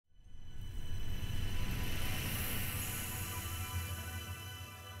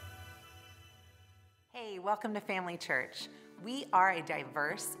Hey, welcome to Family Church. We are a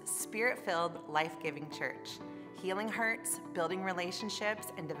diverse, spirit-filled, life-giving church, healing hurts, building relationships,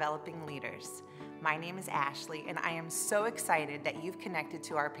 and developing leaders. My name is Ashley, and I am so excited that you've connected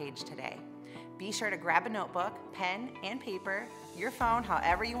to our page today. Be sure to grab a notebook, pen, and paper, your phone,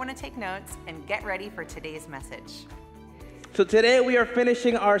 however you want to take notes, and get ready for today's message. So today we are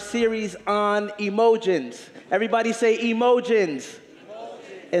finishing our series on emotions. Everybody say emotions.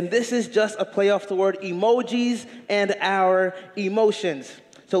 And this is just a play off the word emojis and our emotions.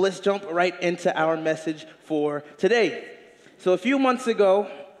 So let's jump right into our message for today. So a few months ago,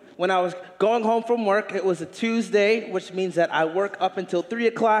 when I was going home from work, it was a Tuesday, which means that I work up until 3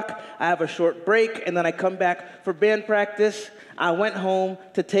 o'clock. I have a short break, and then I come back for band practice. I went home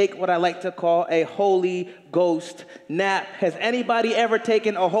to take what I like to call a Holy Ghost nap. Has anybody ever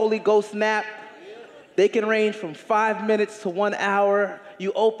taken a Holy Ghost nap? They can range from 5 minutes to 1 hour.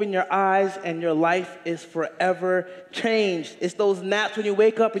 You open your eyes and your life is forever changed. It's those naps when you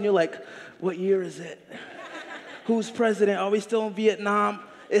wake up and you're like, what year is it? Who's president? Are we still in Vietnam?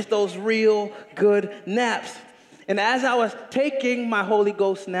 It's those real good naps. And as I was taking my Holy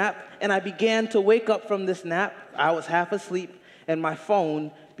Ghost nap and I began to wake up from this nap, I was half asleep and my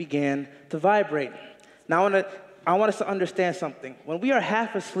phone began to vibrate. Now I want us to understand something. When we are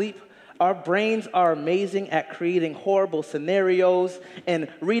half asleep, our brains are amazing at creating horrible scenarios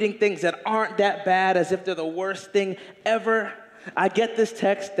and reading things that aren't that bad as if they're the worst thing ever. I get this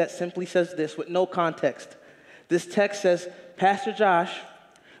text that simply says this with no context. This text says, Pastor Josh,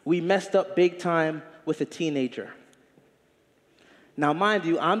 we messed up big time with a teenager. Now, mind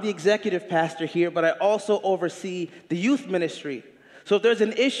you, I'm the executive pastor here, but I also oversee the youth ministry. So if there's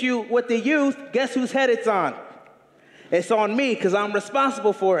an issue with the youth, guess whose head it's on? It's on me because I'm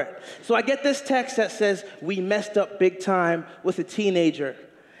responsible for it. So I get this text that says, we messed up big time with a teenager.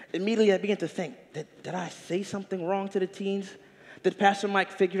 Immediately I begin to think, did I say something wrong to the teens? Did Pastor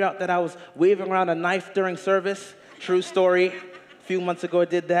Mike figure out that I was waving around a knife during service? True story. A few months ago I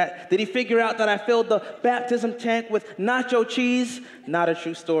did that. Did he figure out that I filled the baptism tank with nacho cheese? Not a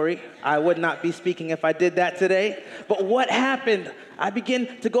true story. I would not be speaking if I did that today. But what happened? I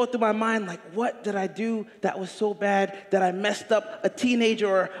begin to go through my mind like, what did I do that was so bad that I messed up a teenager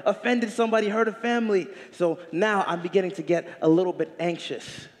or offended somebody, hurt a family? So now I'm beginning to get a little bit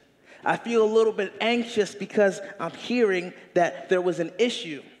anxious. I feel a little bit anxious because I'm hearing that there was an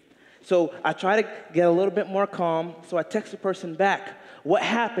issue. So I try to get a little bit more calm, so I text the person back. What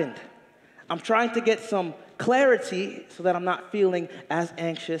happened? I'm trying to get some clarity so that I'm not feeling as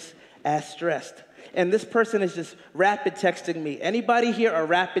anxious, as stressed. And this person is just rapid texting me. Anybody here a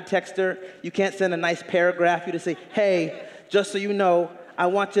rapid texter? You can't send a nice paragraph. You just say, hey, just so you know, I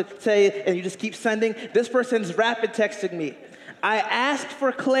want to say it, and you just keep sending. This person's rapid texting me. I asked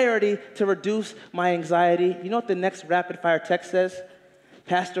for clarity to reduce my anxiety. You know what the next rapid fire text says?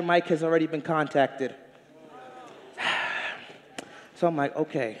 Pastor Mike has already been contacted. So I'm like,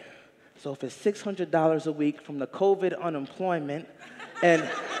 okay, so if it's $600 a week from the COVID unemployment, and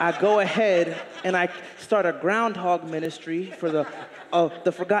I go ahead and I start a groundhog ministry for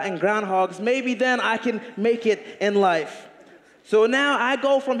the forgotten groundhogs, maybe then I can make it in life. So now I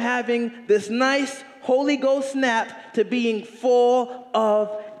go from having this nice Holy Ghost nap to being full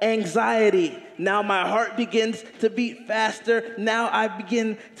of anxiety. Now my heart begins to beat faster. Now I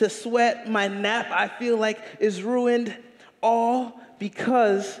begin to sweat. My nap, I feel like, is ruined, all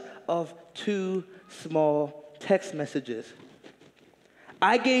because of 2 small text messages.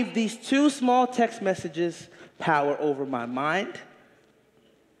 I gave these 2 small text messages power over my mind.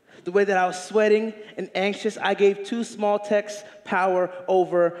 The way that I was sweating and anxious, I gave 2 small texts power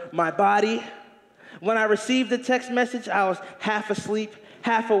over my body. When I received the text message, I was half asleep,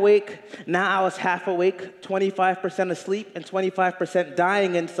 half awake. Now I was half awake, 25% asleep, and 25%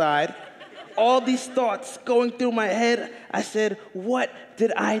 dying inside. All these thoughts going through my head. I said, what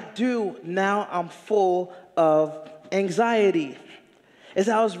did I do? Now I'm full of anxiety. As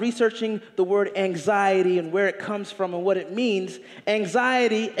I was researching the word anxiety and where it comes from and what it means,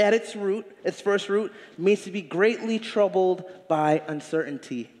 anxiety at its first root, means to be greatly troubled by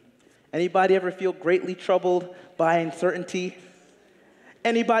uncertainty. Anybody ever feel greatly troubled by uncertainty?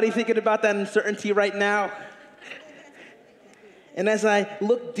 Anybody thinking about that uncertainty right now? And as I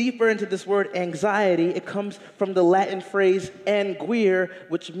look deeper into this word anxiety, it comes from the Latin phrase anguire,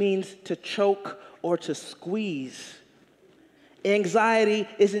 which means to choke or to squeeze. Anxiety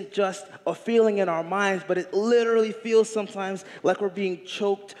isn't just a feeling in our minds, but it literally feels sometimes like we're being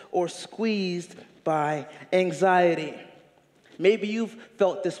choked or squeezed by anxiety. Maybe you've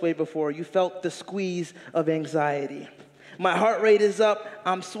felt this way before. You felt the squeeze of anxiety. My heart rate is up.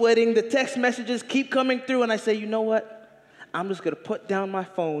 I'm sweating. The text messages keep coming through, and I say, you know what? I'm just going to put down my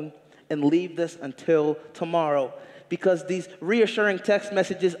phone and leave this until tomorrow, because these reassuring text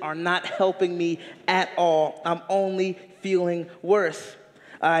messages are not helping me at all. I'm only feeling worse.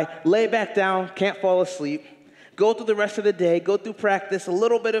 I lay back down, can't fall asleep, go through the rest of the day, go through practice, a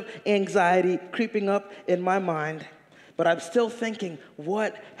little bit of anxiety creeping up in my mind, but I'm still thinking,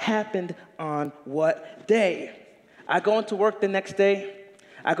 what happened on what day? I go into work the next day.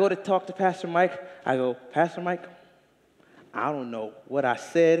 I go to talk to Pastor Mike. I go, Pastor Mike, I don't know what I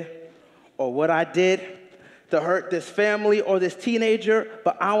said or what I did to hurt this family or this teenager,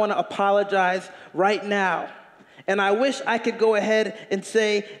 but I want to apologize right now. And I wish I could go ahead and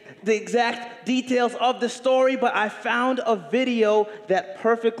say the exact details of the story, but I found a video that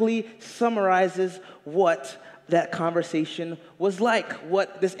perfectly summarizes what that conversation was like,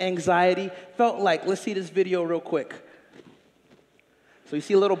 what this anxiety felt like. Let's see this video real quick. So you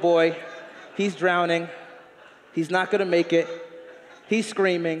see a little boy, he's drowning, he's not gonna make it, he's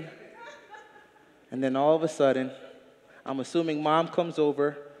screaming, and then all of a sudden, I'm assuming mom comes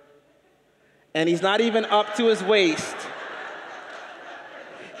over, and he's not even up to his waist.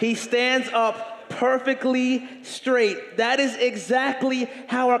 He stands up perfectly straight. That is exactly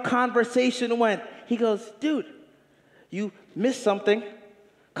how our conversation went. He goes, dude, you missed something.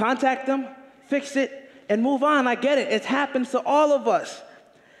 Contact them, fix it, and move on. I get it. It happens to all of us.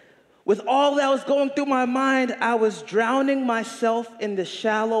 With all that was going through my mind, I was drowning myself in the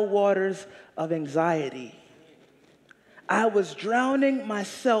shallow waters of anxiety. I was drowning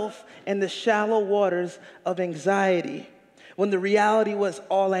myself in the shallow waters of anxiety, when the reality was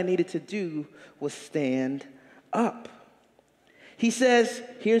all I needed to do was stand up. He says,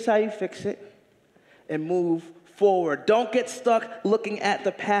 here's how you fix it and move forward. Don't get stuck looking at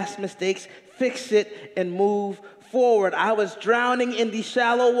the past mistakes. Fix it and move forward. I was drowning in these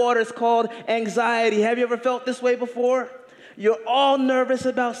shallow waters called anxiety. Have you ever felt this way before? You're all nervous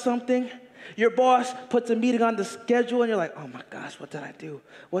about something. Your boss puts a meeting on the schedule, and you're like, oh my gosh, what did I do?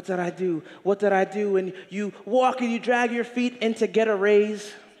 What did I do? What did I do? And you walk and you drag your feet in to get a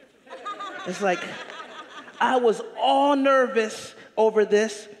raise. It's like, I was all nervous over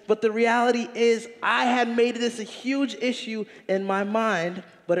this, but the reality is I had made this a huge issue in my mind,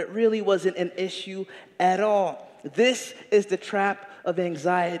 but it really wasn't an issue at all. This is the trap of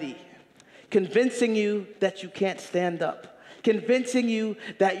anxiety, convincing you that you can't stand up, convincing you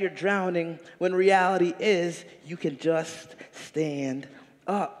that you're drowning, when reality is you can just stand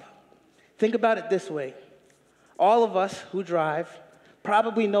up. Think about it this way. All of us who drive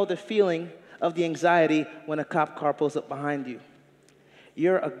probably know the feeling of the anxiety when a cop car pulls up behind you.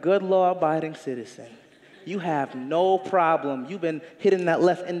 You're a good law-abiding citizen. You have no problem. You've been hitting that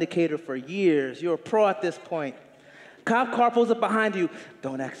left indicator for years. You're a pro at this point. Cop car pulls up behind you.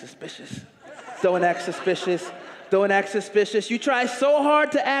 Don't act suspicious. Don't act suspicious. Don't act suspicious. You try so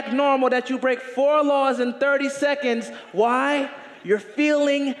hard to act normal that you break 4 laws in 30 seconds. Why? You're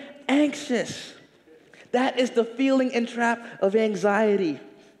feeling anxious. That is the feeling and trap of anxiety.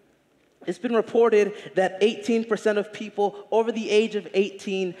 It's been reported that 18% of people over the age of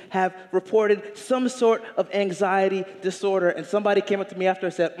 18 have reported some sort of anxiety disorder. And somebody came up to me after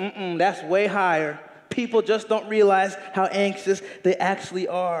and said, that's way higher. People just don't realize how anxious they actually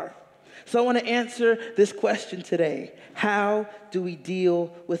are. So I want to answer this question today. How do we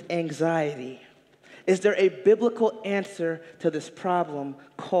deal with anxiety? Is there a biblical answer to this problem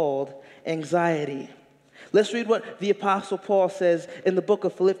called anxiety? Let's read what the Apostle Paul says in the book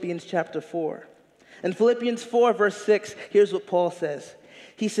of Philippians chapter 4. In Philippians 4, verse 6, here's what Paul says.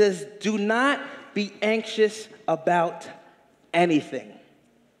 He says, do not be anxious about anything.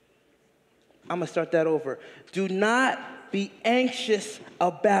 I'm going to start that over. Do not be anxious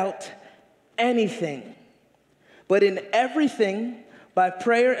about anything, but in everything, by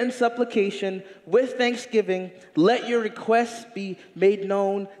prayer and supplication, with thanksgiving, let your requests be made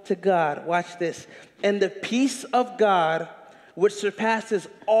known to God. Watch this. And the peace of God, which surpasses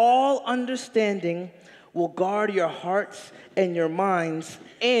all understanding, will guard your hearts and your minds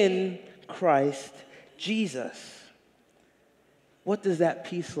in Christ Jesus. What does that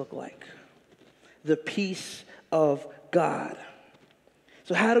peace look like? The peace of God.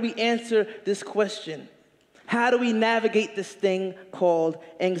 So how do we answer this question? How do we navigate this thing called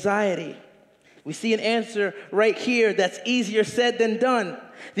anxiety? We see an answer right here that's easier said than done.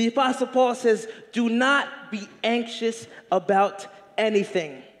 The Apostle Paul says, do not be anxious about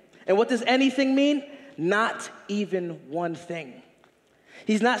anything. And what does anything mean? Not even one thing.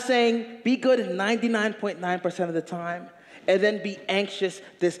 He's not saying be good 99.9% of the time. and then be anxious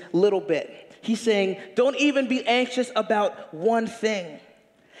this little bit. He's saying, don't even be anxious about one thing.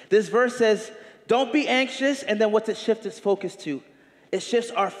 This verse says, don't be anxious, and then what's it shift its focus to? It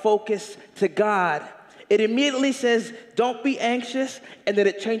shifts our focus to God. It immediately says, don't be anxious, and then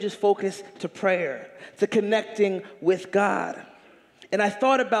it changes focus to prayer, to connecting with God. And I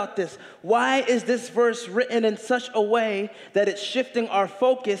thought about this. Why is this verse written in such a way that it's shifting our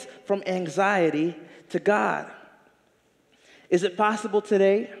focus from anxiety to God? Is it possible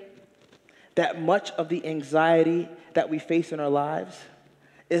today that much of the anxiety that we face in our lives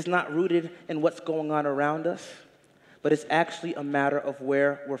is not rooted in what's going on around us, but it's actually a matter of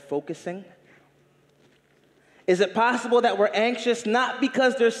where we're focusing? Is it possible that we're anxious not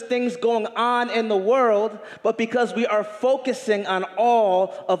because there's things going on in the world, but because we are focusing on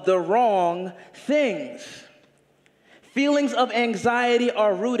all of the wrong things? Feelings of anxiety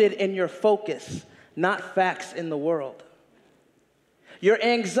are rooted in your focus, not facts in the world. Your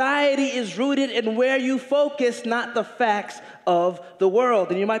anxiety is rooted in where you focus, not the facts of the world.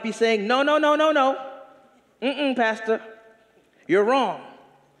 And you might be saying, no. Pastor, you're wrong.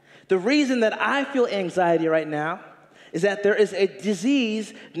 The reason that I feel anxiety right now is that there is a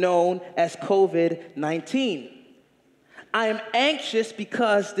disease known as COVID-19. I am anxious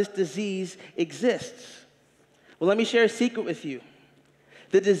because this disease exists. Well, let me share a secret with you.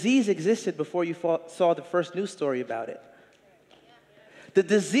 The disease existed before you saw the first news story about it. The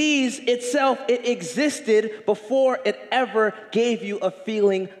disease itself, it existed before it ever gave you a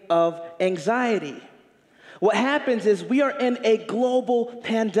feeling of anxiety. What happens is we are in a global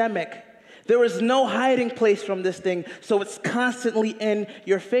pandemic. There is no hiding place from this thing, so it's constantly in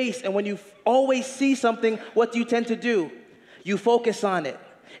your face. And when you always see something, what do you tend to do? You focus on it.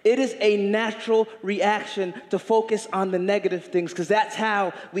 It is a natural reaction to focus on the negative things, because that's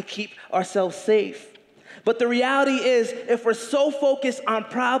how we keep ourselves safe. But the reality is, if we're so focused on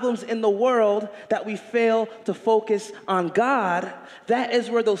problems in the world that we fail to focus on God, that is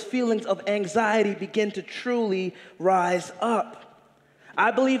where those feelings of anxiety begin to truly rise up.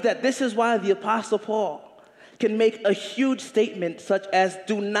 I believe that this is why the Apostle Paul can make a huge statement such as,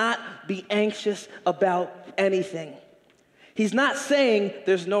 do not be anxious about anything. He's not saying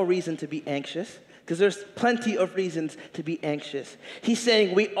there's no reason to be anxious, because there's plenty of reasons to be anxious. He's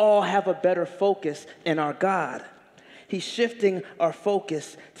saying we all have a better focus in our God. He's shifting our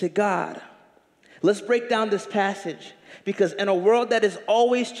focus to God. Let's break down this passage, because in a world that is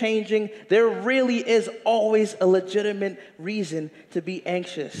always changing, there really is always a legitimate reason to be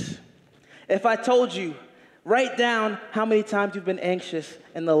anxious. If I told you, write down how many times you've been anxious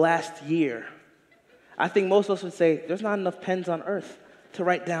in the last year, I think most of us would say, there's not enough pens on earth to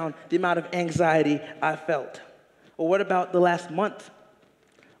write down the amount of anxiety I felt. Or what about the last month?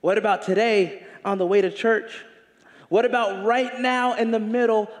 What about today on the way to church? What about right now in the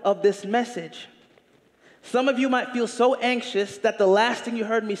middle of this message? Some of you might feel so anxious that the last thing you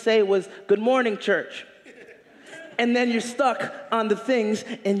heard me say was, good morning, church. And then you're stuck on the things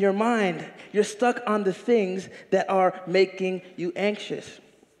in your mind. You're stuck on the things that are making you anxious.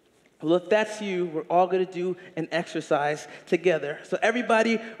 Well, if that's you, we're all going to do an exercise together. So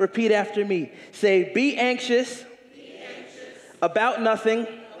everybody repeat after me. Say, be anxious, about nothing,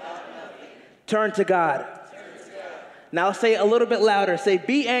 turn to God. Now say it a little bit louder. Say,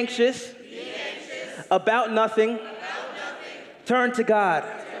 be anxious, about nothing, turn to God.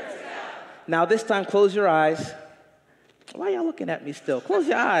 Now this time, close your eyes. Why are y'all looking at me still? Close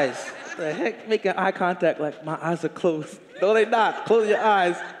your eyes. What the heck? Making eye contact like my eyes are closed. No, they're not. Close your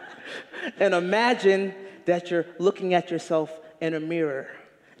eyes. And imagine that you're looking at yourself in a mirror,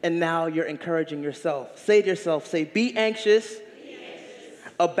 and now you're encouraging yourself. Say to yourself, say, be anxious,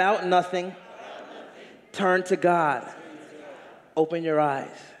 about nothing, turn to God. Open your eyes.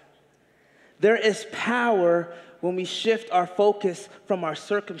 There is power when we shift our focus from our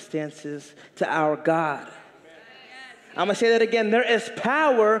circumstances to our God. I'm going to say that again. There is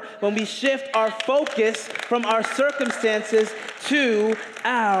power when we shift our focus from our circumstances to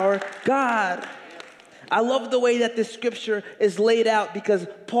our God. I love the way that this scripture is laid out, because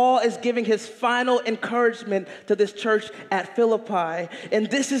Paul is giving his final encouragement to this church at Philippi. And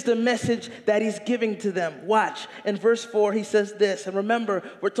this is the message that he's giving to them. Watch. In verse 4, he says this. And remember,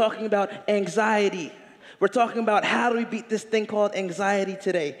 we're talking about anxiety. We're talking about how do we beat this thing called anxiety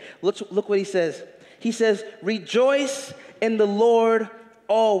today. Look what he says. He says, rejoice in the Lord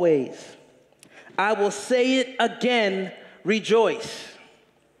always. I will say it again, rejoice.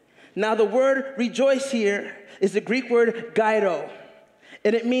 Now the word rejoice here is the Greek word gaido,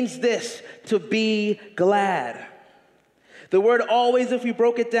 and it means this, to be glad. The word always, if we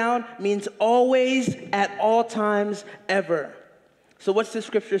broke it down, means always, at all times, ever. So what's the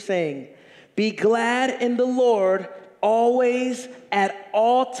scripture saying? Be glad in the Lord always, at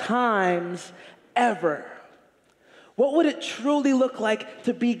all times, ever. What would it truly look like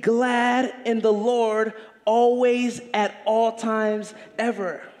to be glad in the Lord always, at all times,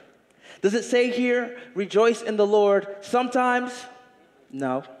 ever? Does it say here, rejoice in the Lord sometimes?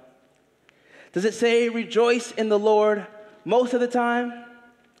 No. Does it say rejoice in the Lord most of the time?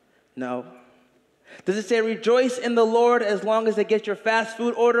 No. Does it say rejoice in the Lord as long as they get your fast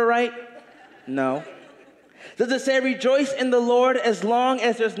food order right? No. Does it say rejoice in the Lord as long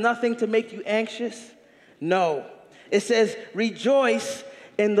as there's nothing to make you anxious? No. It says rejoice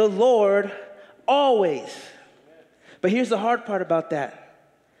in the Lord always. But here's the hard part about that.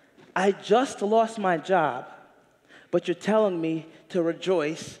 I just lost my job, but you're telling me to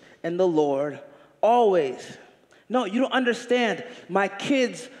rejoice in the Lord always. No, you don't understand. My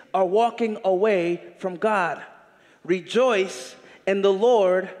kids are walking away from God. Rejoice in the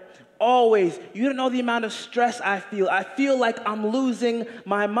Lord always. You don't know the amount of stress I feel. I feel like I'm losing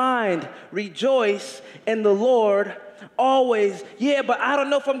my mind. Rejoice in the Lord always. Yeah, but I don't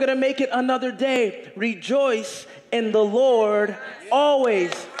know if I'm going to make it another day. Rejoice in the Lord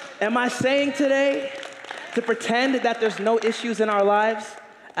always. Am I saying today to pretend that there's no issues in our lives?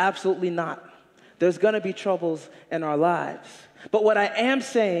 Absolutely not. There's going to be troubles in our lives. But what I am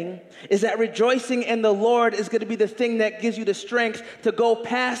saying is that rejoicing in the Lord is going to be the thing that gives you the strength to go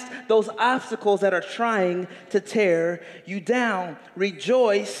past those obstacles that are trying to tear you down.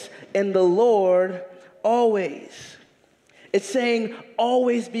 Rejoice in the Lord always. It's saying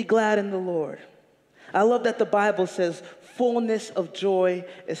always be glad in the Lord. I love that the Bible says fullness of joy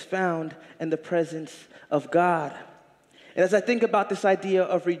is found in the presence of God. And as I think about this idea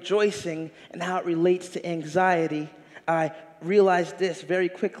of rejoicing and how it relates to anxiety, I realize this very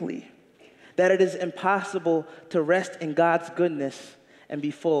quickly, that it is impossible to rest in God's goodness and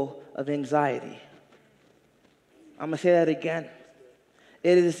be full of anxiety. I'm going to say that again.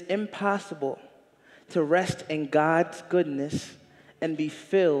 It is impossible to rest in God's goodness and be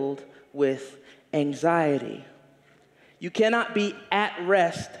filled with anxiety. You cannot be at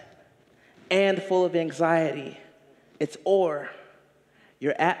rest and full of anxiety. It's or.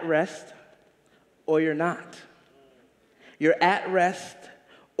 You're at rest or you're not. You're at rest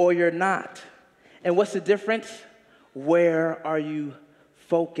or you're not. And what's the difference? Where are you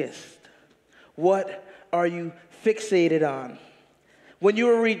focused? What are you fixated on? When you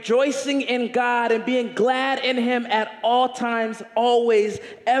are rejoicing in God and being glad in Him at all times, always,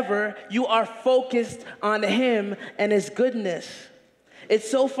 ever, you are focused on Him and His goodness. It's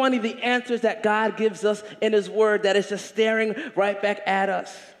so funny, the answers that God gives us in His Word that is just staring right back at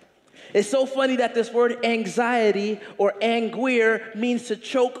us. It's so funny that this word anxiety or anguir means to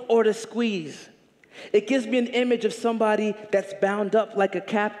choke or to squeeze. It gives me an image of somebody that's bound up like a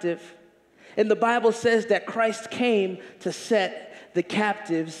captive. And the Bible says that Christ came to set the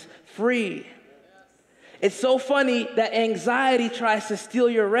captives free. It's so funny that anxiety tries to steal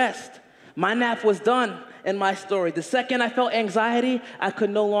your rest. My nap was done in my story. The second I felt anxiety, I could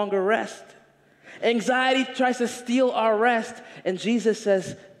no longer rest. Anxiety tries to steal our rest, and Jesus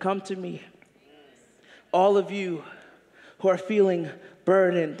says, come to me. All of you who are feeling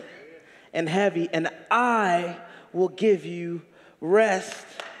burdened and heavy, and I will give you rest.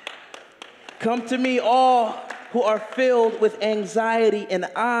 Come to me, all who are filled with anxiety, and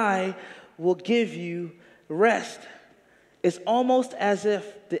I will give you rest. It's almost as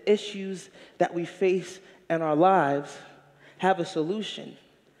if the issues that we face in our lives have a solution,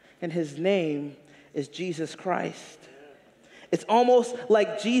 and His name is Jesus Christ. It's almost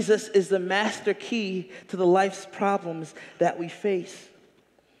like Jesus is the master key to the life's problems that we face.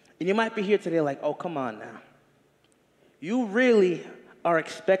 And you might be here today like, oh, come on now. You really are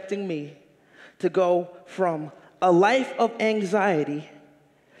expecting me to go from a life of anxiety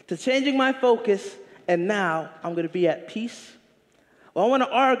to changing my focus, and now I'm going to be at peace? Well, I want to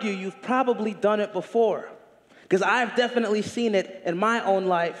argue you've probably done it before, because I've definitely seen it in my own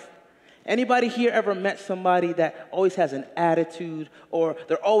life. Anybody here ever met somebody that always has an attitude, or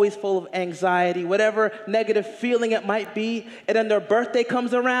they're always full of anxiety, whatever negative feeling it might be, and then their birthday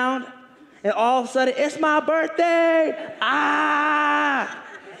comes around, and all of a sudden, it's my birthday! Ah!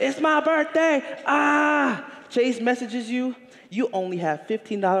 It's my birthday! Ah! Chase messages you, you only have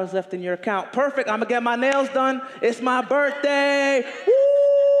 $15 left in your account. Perfect, I'm gonna get my nails done. It's my birthday!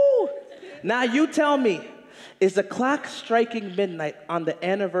 Woo! Now you tell me, is the clock striking midnight on the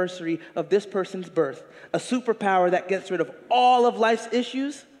anniversary of this person's birth a superpower that gets rid of all of life's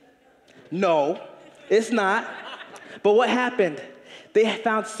issues? No, it's not. But what happened? They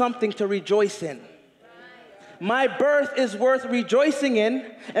found something to rejoice in. My birth is worth rejoicing in,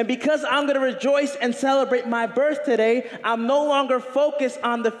 and because I'm going to rejoice and celebrate my birth today, I'm no longer focused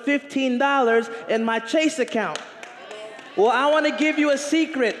on the $15 in my Chase account. Well, I want to give you a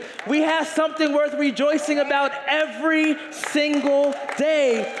secret. We have something worth rejoicing about every single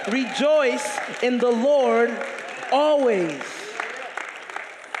day. Rejoice in the Lord always.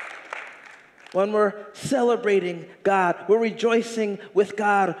 When we're celebrating God, we're rejoicing with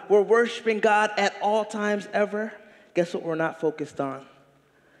God, we're worshiping God at all times ever, guess what we're not focused on?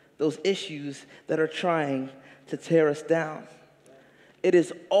 Those issues that are trying to tear us down. It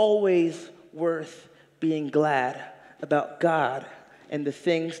is always worth being glad about God and the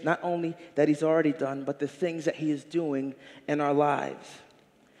things not only that he's already done, but the things that he is doing in our lives.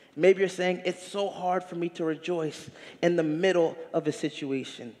 Maybe you're saying, it's so hard for me to rejoice in the middle of a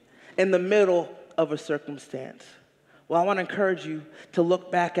situation, in the middle of a circumstance. Well, I want to encourage you to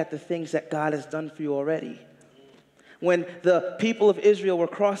look back at the things that God has done for you already. When the people of Israel were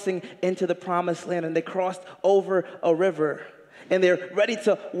crossing into the promised land and they crossed over a river and they're ready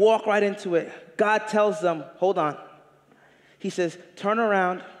to walk right into it, God tells them, hold on. He says, turn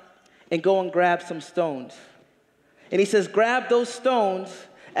around and go and grab some stones. And he says, grab those stones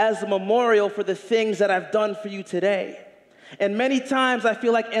as a memorial for the things that I've done for you today. And many times I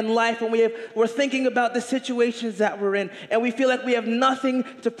feel like in life when we're thinking about the situations that we're in and we feel like we have nothing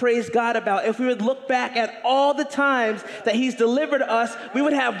to praise God about, if we would look back at all the times that he's delivered us, we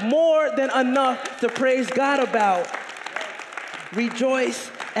would have more than enough to praise God about. Rejoice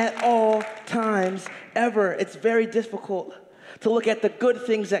at all times ever. It's very difficult to look at the good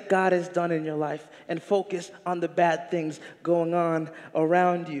things that God has done in your life and focus on the bad things going on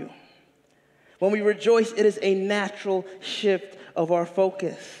around you. When we rejoice, it is a natural shift of our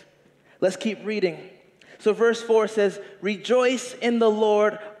focus. Let's keep reading. So verse 4 says, rejoice in the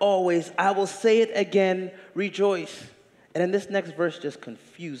Lord always. I will say it again, rejoice. And then this next verse just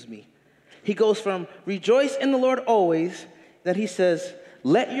confused me. He goes from rejoice in the Lord always, then he says,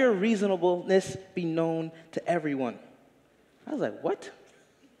 let your reasonableness be known to everyone. I was like, what?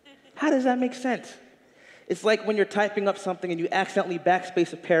 How does that make sense? It's like when you're typing up something and you accidentally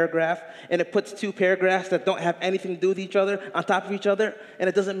backspace a paragraph and it puts two paragraphs that don't have anything to do with each other on top of each other and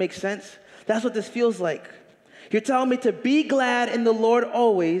it doesn't make sense. That's what this feels like. You're telling me to be glad in the Lord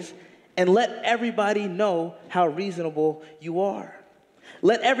always and let everybody know how reasonable you are.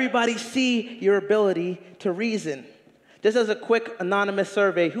 Let everybody see your ability to reason. Just as a quick anonymous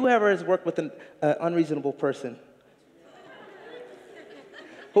survey, whoever has worked with an unreasonable person?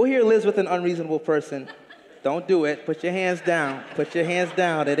 Who here lives with an unreasonable person? Don't do it. Put your hands down. Put your hands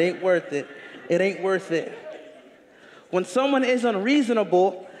down. It ain't worth it. It ain't worth it. When someone is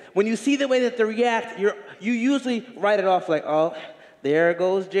unreasonable, when you see the way that they react, you usually write it off like, oh, there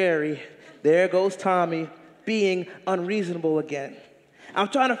goes Jerry. There goes Tommy being unreasonable again. I'm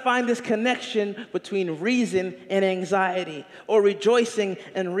trying to find this connection between reason and anxiety, or rejoicing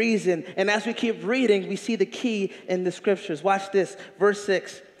and reason. And as we keep reading, we see the key in the scriptures. Watch this, verse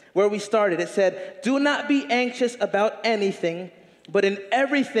 6. Where we started, it said, do not be anxious about anything, but in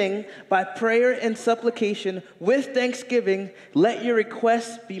everything, by prayer and supplication, with thanksgiving, let your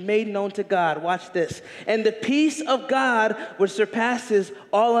requests be made known to God. Watch this. And the peace of God, which surpasses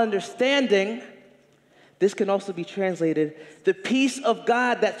all understanding, this can also be translated, the peace of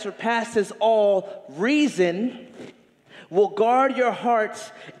God that surpasses all reason, will guard your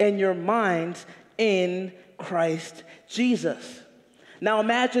hearts and your minds in Christ Jesus. Now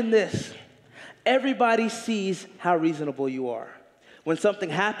imagine this. Everybody sees how reasonable you are. When something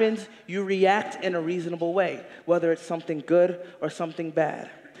happens, you react in a reasonable way, whether it's something good or something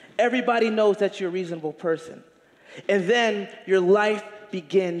bad. Everybody knows that you're a reasonable person. And then your life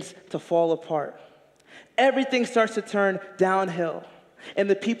begins to fall apart. Everything starts to turn downhill. And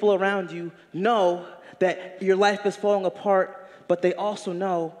the people around you know that your life is falling apart, but they also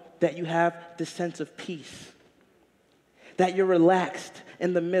know that you have this sense of peace. That you're relaxed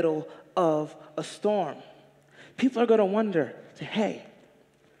in the middle of a storm. People are going to wonder, say, hey,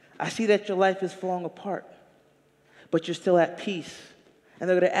 I see that your life is falling apart, but you're still at peace. And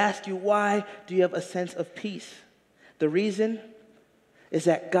they're going to ask you, why do you have a sense of peace? The reason is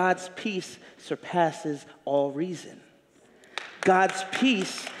that God's peace surpasses all reason. God's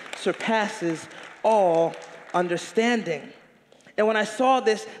peace surpasses all understanding. And when I saw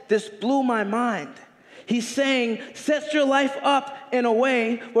this blew my mind. He's saying, set your life up in a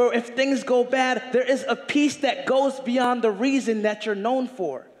way where if things go bad, there is a peace that goes beyond the reason that you're known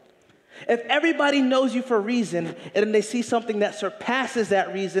for. If everybody knows you for a reason and then they see something that surpasses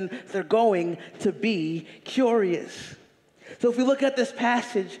that reason, they're going to be curious. So if we look at this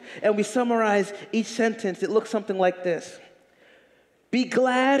passage and we summarize each sentence, it looks something like this. Be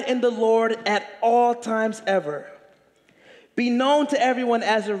glad in the Lord at all times ever. Be known to everyone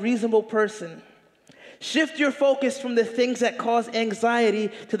as a reasonable person. Shift your focus from the things that cause anxiety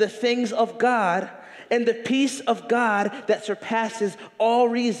to the things of God, and the peace of God that surpasses all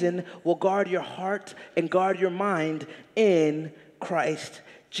reason will guard your heart and guard your mind in Christ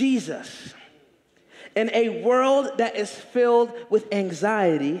Jesus. In a world that is filled with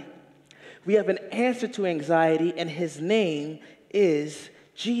anxiety, we have an answer to anxiety, and his name is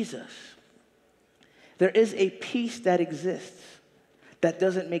Jesus. There is a peace that exists that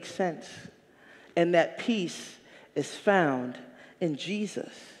doesn't make sense, and that peace is found in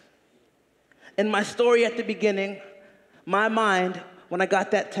Jesus. In my story at the beginning, my mind, when I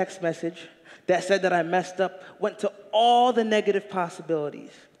got that text message that said that I messed up, went to all the negative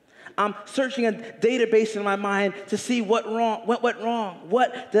possibilities. I'm searching a database in my mind to see what went wrong.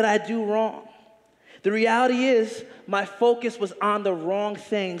 What did I do wrong? The reality is, my focus was on the wrong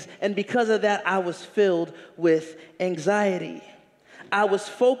things, and because of that, I was filled with anxiety. I was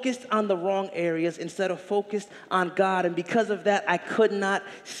focused on the wrong areas instead of focused on God, and because of that, I could not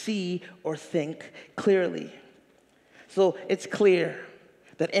see or think clearly. So it's clear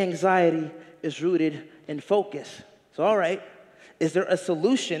that anxiety is rooted in focus. So all right, is there a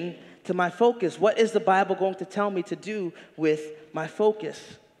solution to my focus? What is the Bible going to tell me to do with my focus?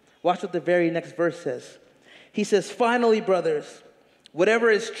 Watch what the very next verse says. He says, finally, brothers, whatever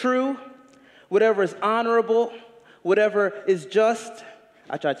is true, whatever is honorable, whatever is just.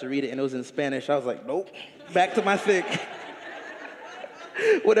 I tried to read it and it was in Spanish. I was like, nope, back to my thing.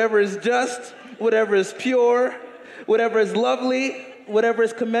 Whatever is just, whatever is pure, whatever is lovely, whatever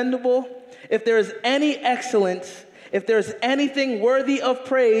is commendable, if there is any excellence, if there is anything worthy of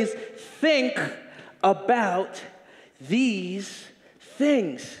praise, think about these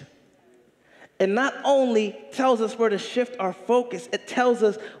things. And not only tells us where to shift our focus, it tells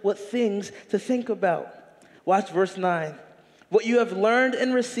us what things to think about. Watch verse 9. What you have learned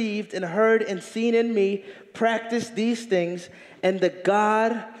and received and heard and seen in me, practice these things, and the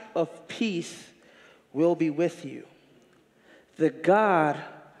God of peace will be with you. The God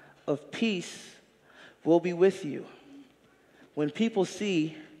of peace will be with you. When people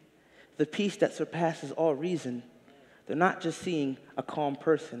see the peace that surpasses all reason, they're not just seeing a calm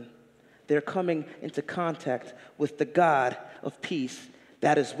person. They're coming into contact with the God of peace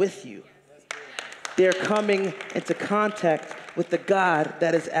that is with you. They're coming into contact with the God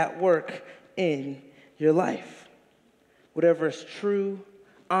that is at work in your life. Whatever is true,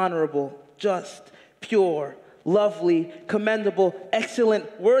 honorable, just, pure, lovely, commendable,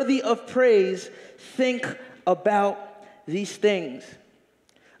 excellent, worthy of praise, think about these things.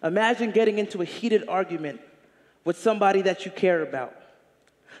 Imagine getting into a heated argument with somebody that you care about,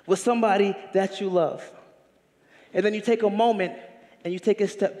 with somebody that you love. And then you take a moment and you take a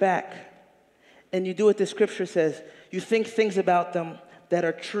step back and you do what the scripture says. You think things about them that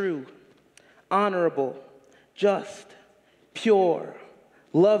are true, honorable, just, pure,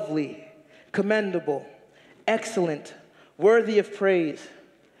 lovely, commendable, excellent, worthy of praise.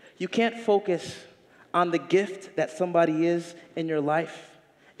 You can't focus on the gift that somebody is in your life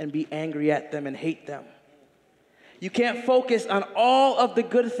and be angry at them and hate them. You can't focus on all of the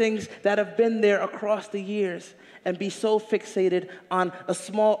good things that have been there across the years and be so fixated on a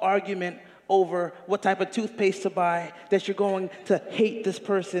small argument over what type of toothpaste to buy that you're going to hate this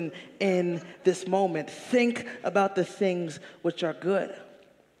person in this moment. Think about the things which are good.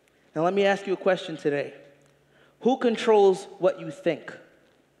 Now let me ask you a question today. Who controls what you think?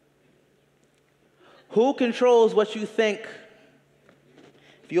 Who controls what you think?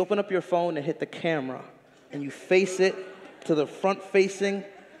 If you open up your phone and hit the camera and you face it to the front facing,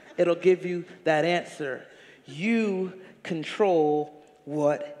 it'll give you that answer. You control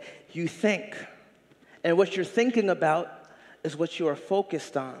what you think. And what you're thinking about is what you are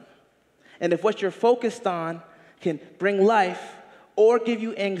focused on. And if what you're focused on can bring life or give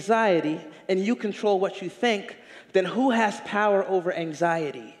you anxiety, and you control what you think, then who has power over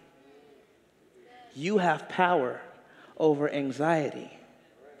anxiety? You have power over anxiety.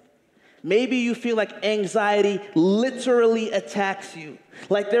 Maybe you feel like anxiety literally attacks you,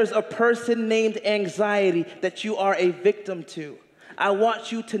 like there's a person named anxiety that you are a victim to. I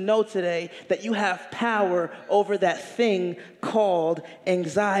want you to know today that you have power over that thing called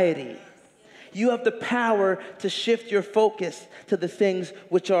anxiety. You have the power to shift your focus to the things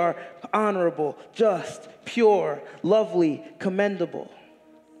which are honorable, just, pure, lovely, commendable.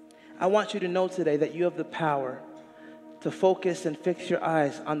 I want you to know today that you have the power to focus and fix your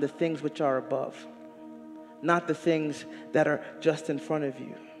eyes on the things which are above, not the things that are just in front of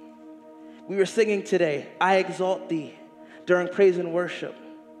you. We were singing today, I exalt thee, during praise and worship.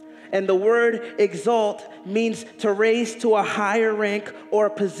 And the word exalt means to raise to a higher rank or a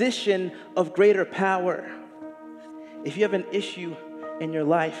position of greater power. If you have an issue in your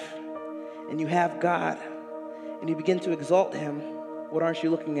life and you have God and you begin to exalt him, what aren't you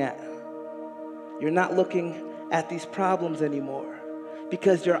looking at? You're not looking at these problems anymore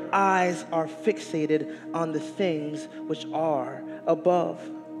because your eyes are fixated on the things which are above.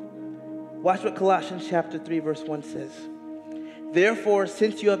 Watch what Colossians chapter 3 verse 1 says. Therefore,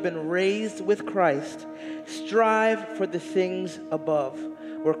 since you have been raised with Christ, strive for the things above,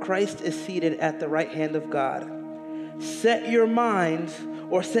 where Christ is seated at the right hand of God. Set your minds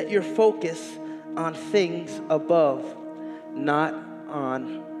or set your focus on things above, not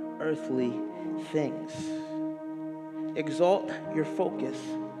on earthly things. Exalt your focus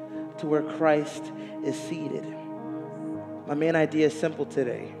to where Christ is seated. My main idea is simple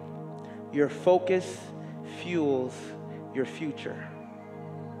today. Your focus fuels your future.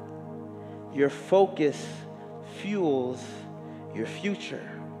 Your focus fuels your future.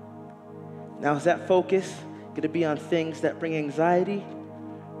 Now, is that focus going to be on things that bring anxiety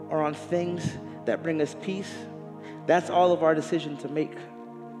or on things that bring us peace? That's all of our decision to make.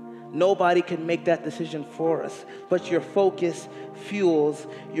 Nobody can make that decision for us, but your focus fuels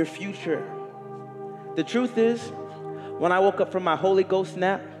your future. The truth is, when I woke up from my Holy Ghost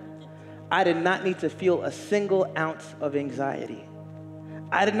nap, I did not need to feel a single ounce of anxiety.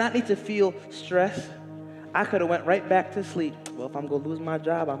 I did not need to feel stress. I could have went right back to sleep. Well, if I'm going to lose my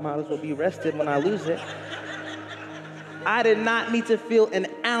job, I might as well be rested when I lose it. I did not need to feel an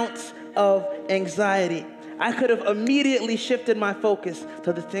ounce of anxiety. I could have immediately shifted my focus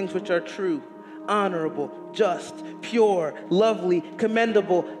to the things which are true, honorable, just, pure, lovely,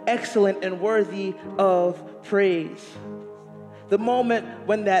 commendable, excellent, and worthy of praise. The moment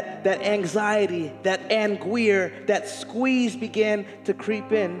when that anxiety, that anguier, that squeeze began to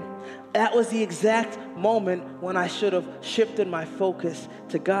creep in, that was the exact moment when I should have shifted my focus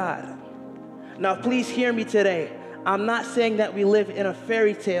to God. Now, please hear me today. I'm not saying that we live in a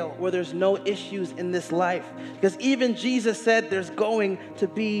fairy tale where there's no issues in this life. Because even Jesus said there's going to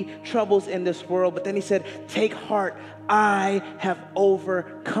be troubles in this world. But then he said, take heart, I have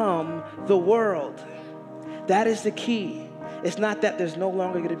overcome the world. That is the key. It's not that there's no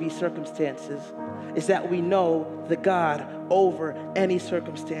longer going to be circumstances. It's that we know the God over any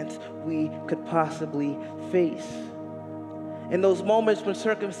circumstance we could possibly face. In those moments when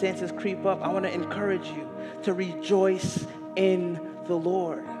circumstances creep up, I want to encourage you to rejoice in the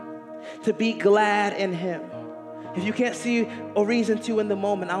Lord, to be glad in him. If you can't see a reason to in the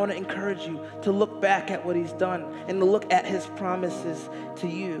moment, I want to encourage you to look back at what he's done and to look at his promises to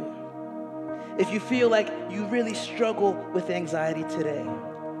you. If you feel like you really struggle with anxiety today,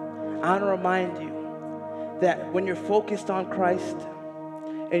 I want to remind you that when you're focused on Christ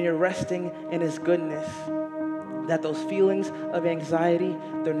and you're resting in his goodness, that those feelings of anxiety,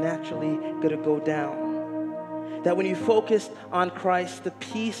 they're naturally going to go down. That when you focus on Christ, the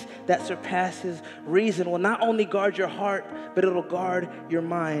peace that surpasses reason will not only guard your heart, but it'll guard your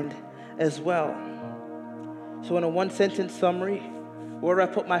mind as well. So in a one-sentence summary, where do I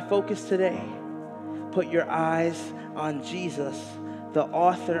put my focus today? Put your eyes on Jesus, the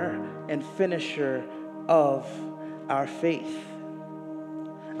author and finisher of our faith.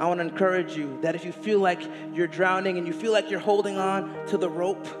 I want to encourage you that if you feel like you're drowning and you feel like you're holding on to the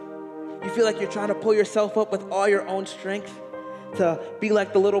rope, you feel like you're trying to pull yourself up with all your own strength, to be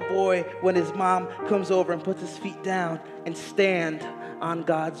like the little boy when his mom comes over and puts his feet down and stand on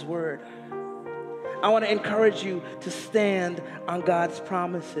God's word. I want to encourage you to stand on God's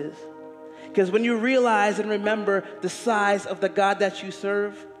promises. Because when you realize and remember the size of the God that you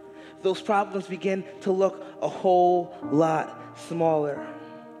serve, those problems begin to look a whole lot smaller.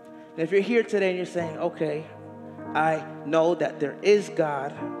 And if you're here today and you're saying, okay, I know that there is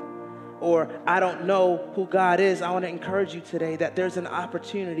God, or I don't know who God is, I want to encourage you today that there's an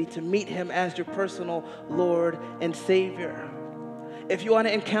opportunity to meet him as your personal Lord and Savior. If you want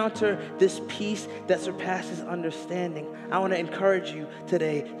to encounter this peace that surpasses understanding, I want to encourage you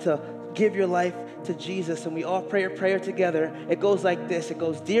today to give your life to Jesus. And we all pray a prayer together. It goes like this. It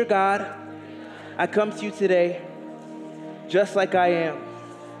goes, Dear God, I come to you today just like I am.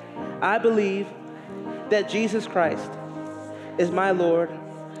 I believe that Jesus Christ is my Lord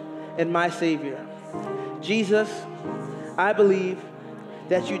and my Savior. Jesus, I believe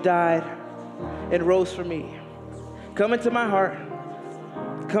that you died and rose for me. Come into my heart.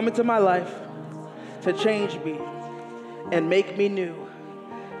 come into my life to change me and make me new.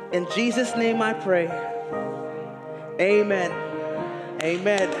 In Jesus' name I pray. Amen.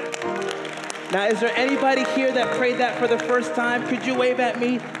 Amen. Now, is there anybody here that prayed that for the first time? Could you wave at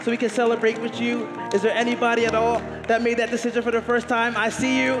me so we can celebrate with you? Is there anybody at all that made that decision for the first time? I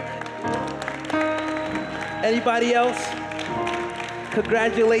see you. Anybody else?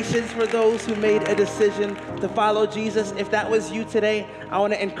 Congratulations for those who made a decision to follow Jesus. If that was you today, I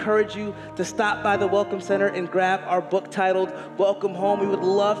want to encourage you to stop by the Welcome Center and grab our book titled Welcome Home. We would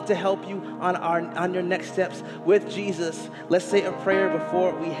love to help you on your next steps with Jesus. Let's say a prayer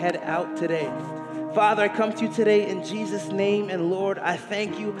before we head out today. Father, I come to you today in Jesus' name, and Lord, I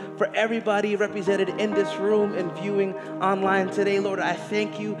thank you for everybody represented in this room and viewing online today. Lord, I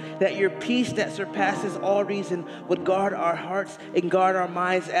thank you that your peace that surpasses all reason would guard our hearts and guard our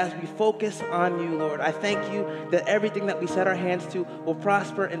minds as we focus on you, Lord. I thank you that everything that we set our hands to will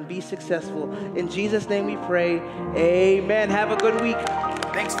prosper and be successful. In Jesus' name we pray, amen. Have a good week.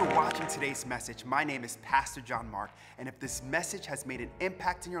 Thanks for watching today's message. My name is Pastor John Mark, and if this message has made an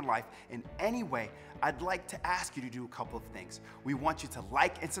impact in your life in any way, I'd like to ask you to do a couple of things. We want you to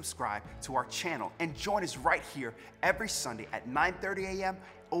like and subscribe to our channel and join us right here every Sunday at 9:30 a.m.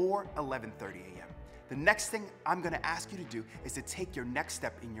 or 11:30 a.m. The next thing I'm going to ask you to do is to take your next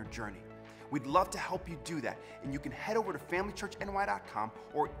step in your journey. We'd love to help you do that, and you can head over to familychurchny.com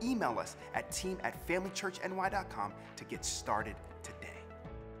or email us at team@familychurchny.com to get started today.